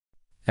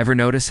Ever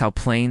notice how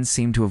planes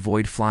seem to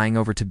avoid flying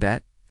over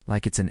Tibet,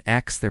 like it's an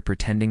X they're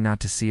pretending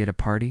not to see at a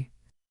party?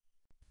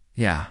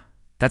 Yeah,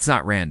 that's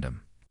not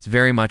random. It's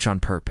very much on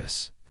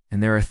purpose.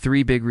 And there are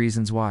three big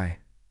reasons why.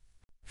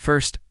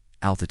 First,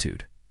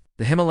 altitude.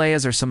 The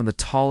Himalayas are some of the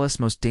tallest,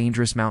 most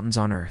dangerous mountains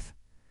on Earth.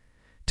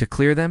 To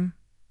clear them,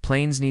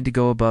 planes need to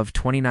go above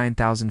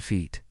 29,000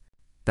 feet.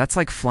 That's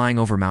like flying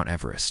over Mount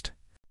Everest.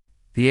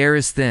 The air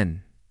is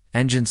thin,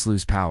 engines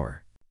lose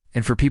power.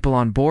 And for people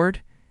on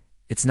board,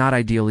 it's not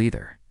ideal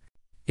either.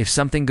 If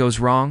something goes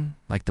wrong,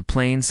 like the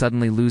plane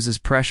suddenly loses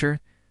pressure,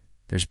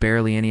 there's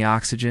barely any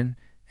oxygen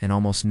and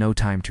almost no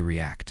time to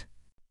react.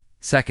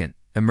 Second,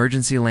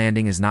 emergency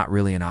landing is not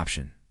really an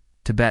option.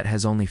 Tibet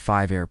has only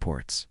 5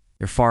 airports.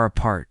 They're far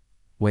apart,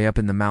 way up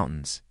in the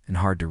mountains, and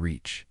hard to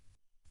reach.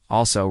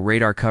 Also,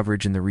 radar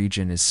coverage in the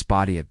region is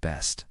spotty at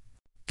best.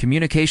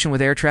 Communication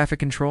with air traffic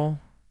control?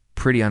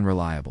 Pretty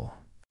unreliable.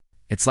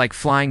 It's like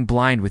flying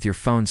blind with your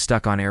phone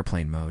stuck on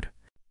airplane mode.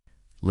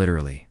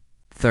 Literally.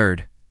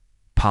 Third,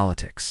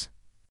 politics.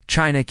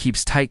 China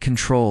keeps tight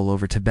control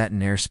over Tibetan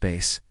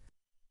airspace.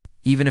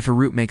 Even if a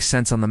route makes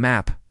sense on the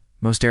map,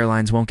 most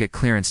airlines won't get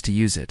clearance to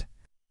use it.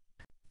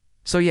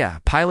 So yeah,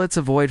 pilots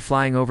avoid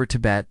flying over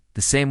Tibet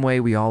the same way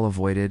we all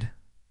avoided,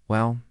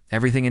 well,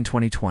 everything in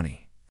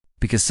 2020.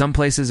 Because some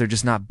places are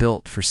just not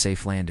built for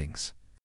safe landings.